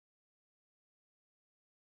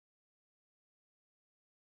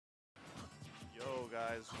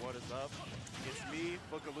guys, what is up? It's me,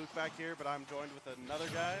 Booker Luke back here, but I'm joined with another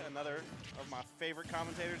guy, another of my favorite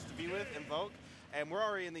commentators to be with, Invoke. And we're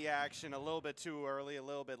already in the action a little bit too early, a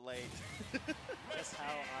little bit late. Just how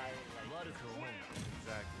I like it.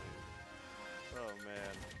 Exactly. Oh,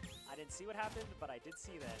 man. I didn't see what happened, but I did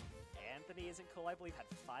see that AnthonyIsntCool, I believe, had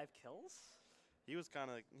 5 kills. He was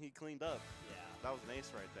he cleaned up. Yeah. That was an ace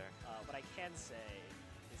right there. What I can say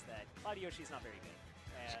is that Cloud Yoshi is not very good.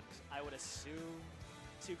 And I would assume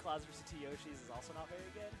 2 Clouds versus 2 Yoshis is also not very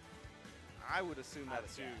good. I would assume that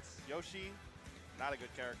too. Guess. Yoshi, not a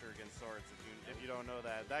good character against swords. If you don't know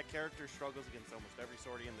that, that character struggles against almost every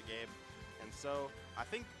swordie in the game. And so I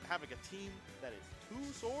think having a team that is 2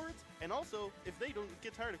 swords, and also if they don't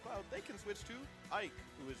get tired of Cloud, they can switch to Ike,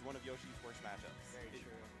 who is one of Yoshi's worst matchups. Very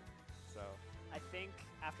true. So I think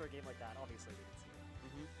after a game like that, obviously we didn't see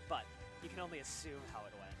it. But you can only assume how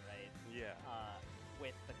it went, right? Yeah.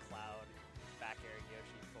 With the Cloud back airing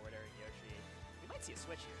Yoshi, forward airing Yoshi. We might see a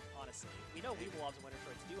switch here, honestly. We know Weeblewobs and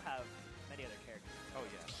Wintershorts do have many other characters. Oh,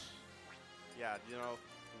 yeah. Yeah, you know,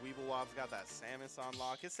 Weeblewobs got that Samus on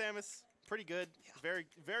lock. His Samus, pretty good. Yeah. Very,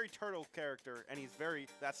 very turtle character, and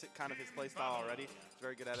that's kind of his play style already. He's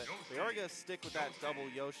very good at it. They are going to stick with that double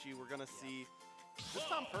Yoshi. We're going to see, this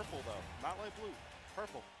time purple, though. Not like blue.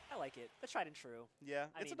 Purple. I like it. The tried and true.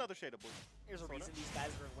 Yeah, I it's mean, another shade of blue. There's a reason these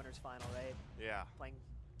guys are in Winners Final, right? Yeah. Playing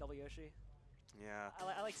double Yoshi. Yeah.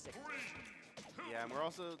 I like sticking. Yeah, and we're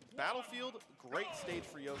also, Battlefield, great stage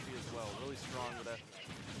for Yoshi as well. Really strong with that.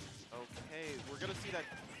 Okay, we're going to see that.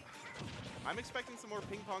 I'm expecting some more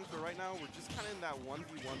ping pongs, but right now we're just kind of in that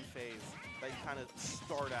 1v1 phase that you kind of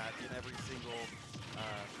start at in every single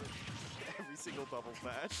doubles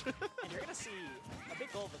match. And you're going to see a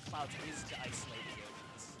big goal of the Clouds is to isolate the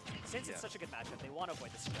Yoshis. Since it's such a good matchup, they want to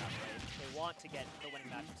avoid the scrap, right? They want to get the winning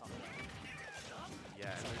matchups on the ground.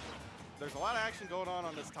 Yeah, there's a lot of action going on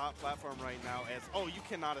this top platform right now as, oh, you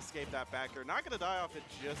cannot escape that backer. Not going to die off it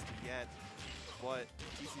just yet, but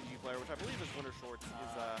TCG player, which I believe is Wintershorts,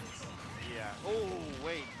 is, yeah. Oh,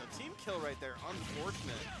 wait, the team kill right there,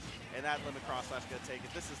 unfortunate. And that limit cross slash going to take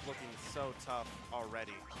it. This is looking so tough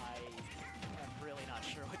already. I am really not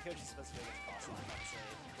sure what Yoshi's supposed to do against cross line, honestly.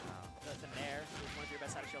 The Nair, who's one of your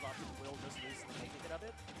best out of shield options, will just lose the making of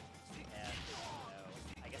it. And, you know,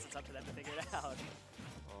 I guess it's up to them to figure it out.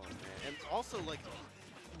 Oh, man. And also, like,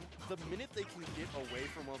 the minute they can get away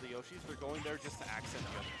from one of the Yoshis, they're going there just to accent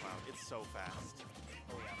the other Cloud. It's so fast.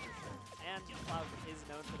 Oh, yeah, for sure. And Cloud is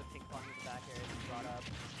known for the ping pong with the back air that you brought up.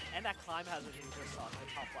 And that climb hazard you just saw on the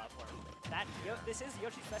top platform. This is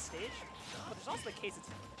Yoshi's best stage, but there's also the case it's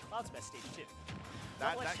Cloud's best stage, too.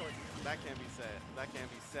 That can't be said. That can't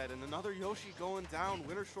be said. And another Yoshi going down.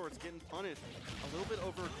 Wintershorts getting punished. A little bit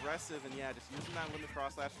over aggressive, and yeah, just using that limit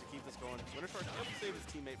cross slash to keep this going. Wintershorts able to save his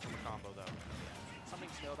teammate from a combo, though. Something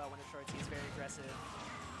to know about Wintershorts, he's very aggressive.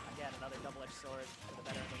 Again, another double-edged sword for the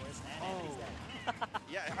better and the worse, and he's dead.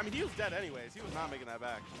 Yeah, I mean, he was dead anyways. He was not making that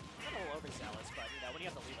back. He's a little overzealous, but you know, when you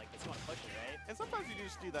have the lead like this, you want to push it, right? And sometimes you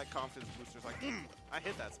just do that confidence booster. It's like, I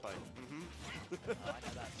hit that spike. Oh, I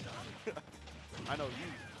know that. I know you.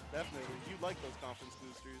 Definitely. You like those confidence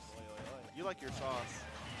boosters. You like your sauce.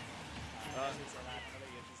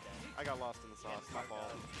 I got lost in the sauce. My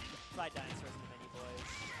fault. Fried dinosaurs in the menu, boys.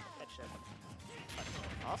 Headship.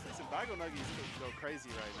 Honestly, some Bago Nuggies could go crazy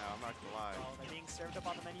right now. I'm not gonna lie. Well, they're being served up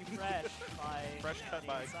on the menu fresh by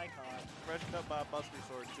PsyKoD. Fresh cut by Buster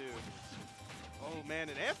Sword too. Oh man,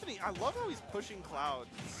 and Anthony, I love how he's pushing Cloud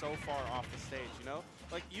so far off the stage. You know,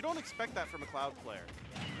 like you don't expect that from a Cloud player.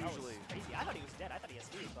 Yeah, usually. That was crazy. I thought he was dead. I thought he had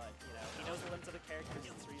speed, but you know, he knows the limits of the characters.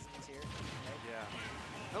 That's the reason he's here. Right? Yeah.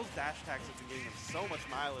 Those dash attacks have been giving him so much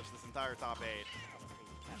mileage this entire top 8.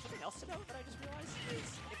 Something else to note that I just realized is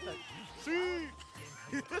if the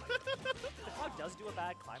Cloud does do a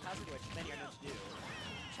bad climb hazard, which many are known to do,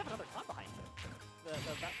 you should have another Cloud behind him. The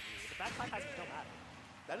bad climb hazards don't matter.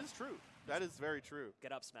 That is true. That is very true.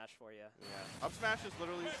 Good up smash for you. Yeah. Up smash is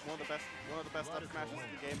literally one of the best up smashes in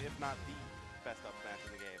the game, if not the best up smash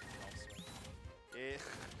in the game.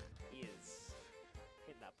 He is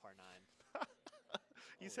hitting that par 9.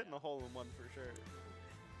 He's hitting a hole in one for sure.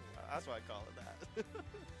 That's why I call it that.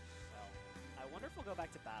 Well, I wonder if we'll go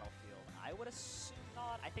back to Battlefield. I would assume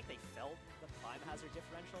not. I think they felt the climb hazard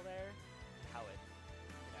differential there. How it,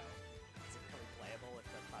 you know, isn't really playable if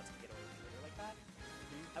the Clouds can get away with it like that.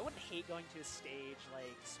 I wouldn't hate going to a stage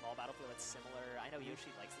like small Battlefield that's similar. I know Yoshi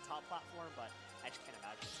likes the top platform, but I just can't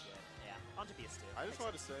imagine it's good. Yeah, on to PS2. I just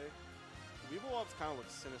wanted to say, Weeblewobs kind of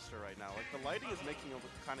looks sinister right now. Like, the lighting is making him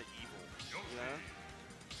look kind of evil, you know?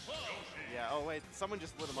 Yeah, oh wait, someone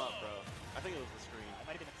just lit him up, bro. I think it was the screen. It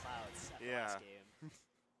might have been the Clouds after the last game.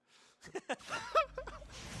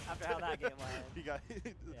 After how that game went. He got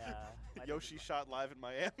Yeah. Yoshi shot live in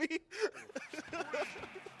Miami.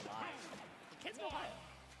 Live. Canton, Ohio.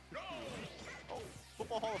 Oh,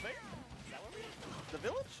 Football Hall of Fame? Is that where we are? The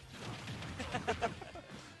Village?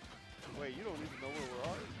 Wait, you don't even know where we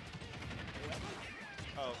are?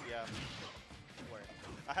 Oh, yeah. Where?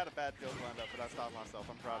 I had a bad joke lined up, but I stopped myself.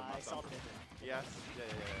 I'm proud of I saw myself. the vision. Yes? Yeah.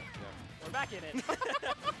 We're back in it. It's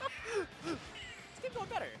getting going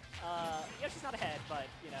better. Yoshi's not ahead, but,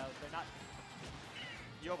 you know, they're not...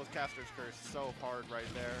 You almost caster's curse so hard right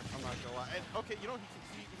there. I'm not gonna lie. And, okay, you know,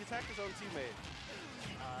 he attacked his own teammate.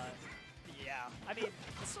 Yeah. I mean,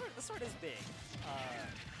 the sword is big.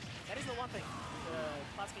 That is the one thing. The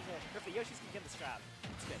Clouds can get, or if the Yoshis can get the strap,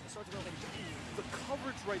 it's good. The sword's real big. The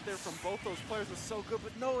coverage right there from both those players was so good,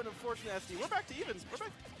 but no, and unfortunately, SD, we're back to even.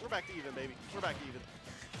 We're back to even, baby. We're back to even.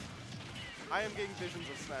 I am getting visions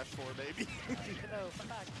of Smash 4, baby. Even though,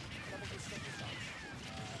 fun fact, double boost stick yourselves.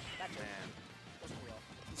 That Man. wasn't real.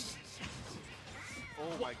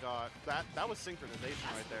 Oh my god. That was synchronization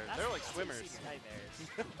right there. They're like swimmers. Nightmares.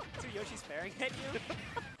 Two Yoshis sparing at you.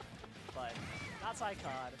 But not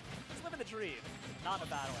PsyKoD. He's living the dream. Not in a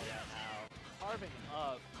battle right now. Carving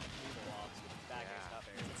up Weeblewobs with back air stuff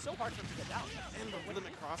air. It's so hard for him to get down. And the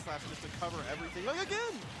limit cross slash just to cover everything. Like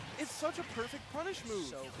again! It's such a perfect punish move.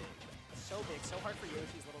 So big. So big. So hard for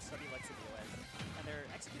Yoshi's little stubby legs to deal with. And they're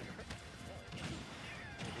executing it perfectly.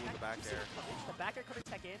 Ooh, the back air. The back air cover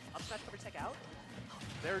tech in, up smash cover tech out.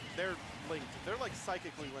 They're linked. They're like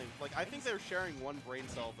psychically linked. Like I think they're sharing one brain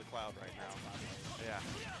cell of the Cloud right now. Yeah.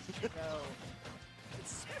 So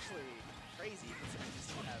it's especially crazy considering you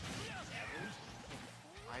still have Evers.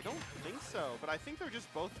 I don't think so, but I think they're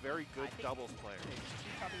just both very good doubles players.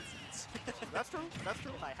 That's true. That's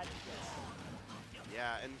true. If I had to guess.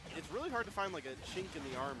 Yeah, and it's really hard to find like a chink in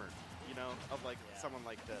the armor, you know, of like someone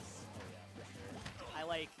like this. Oh yeah, for sure. I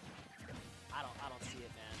don't see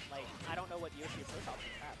it, man. Like, I don't know what Yoshi approach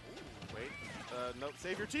options have. Ooh. Wait, no,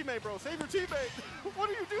 save your teammate, bro. Save your teammate.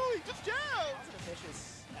 What are you doing? Just jab. That was an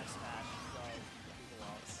vicious F smash from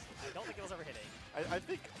Weeblewobs. I don't think it was overhitting. I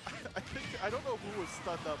think I don't know who was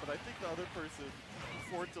stunned up, but I think the other person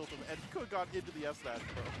forward tilted and he could have gone into the F smash,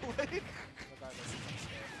 bro. Like, Regardless, it's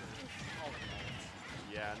upstairs for all the players.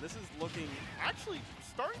 Yeah, and this is looking actually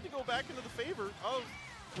starting to go back into the favor of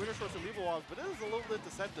Wintershorts and Weeblewobs, but it is a little bit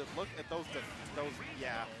deceptive. Look at those,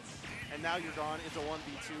 yeah. And now you're gone. It's a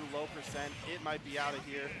 1v2, low percent. It might be out of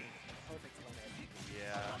here. Perfect limit.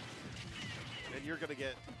 Yeah. And you're gonna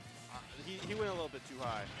get. He went a little bit too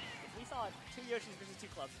high. If we thought two Yoshis versus two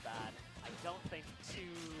clubs bad, I don't think two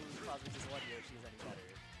clubs versus one Yoshi is any better.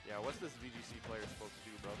 Yeah, what's this VGC player supposed to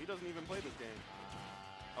do, bro? He doesn't even play this game.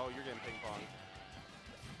 Oh, you're getting ping pong.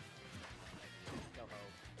 Go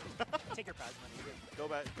home. Take your prize money. Go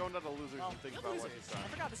back. Go down to losers and think about what losers. you've done. I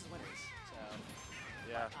forgot this is winners. So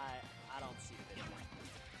yeah. I don't see the video.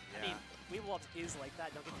 Yeah. I mean, Weeblewobs is like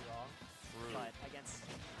that. Don't get me wrong. True. But against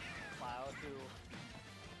Cloud, who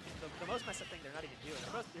the most messed up thing they're not even doing.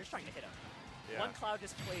 They're just trying to hit him. Yeah. One Cloud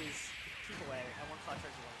just plays keep away, and one Cloud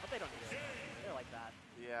charges away. But they don't need it. They're like that.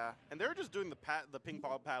 Yeah, and they're just doing the ping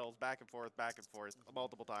pong paddles back and forth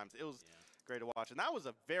multiple times. It was great to watch, and that was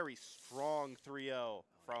a very strong 3-0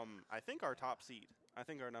 from I think our top seed. I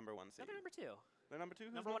think our number one seed. They're number two. They're number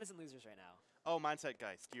two. Number one is in losers right now. Oh, Mindset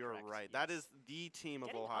Geist. You're Correct, right. yes. That is the team of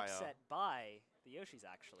Getting Ohio. upset by the Yoshis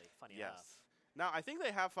actually. Funny enough. Yes. Now I think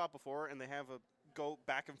they have fought before, and they have a go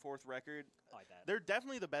back and forth record. Oh, I bet. They're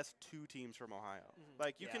definitely the best two teams from Ohio.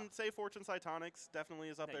 Like you Yeah. can say Fortune Cytonics definitely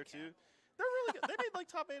is up No, there you too. They're really good. They made like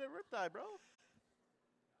top 8 at Riptide, bro.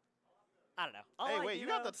 I don't know. Hey, I wait, do you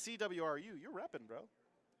got know- that CWRU. You're repping, bro.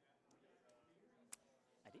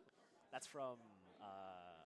 I do. That's from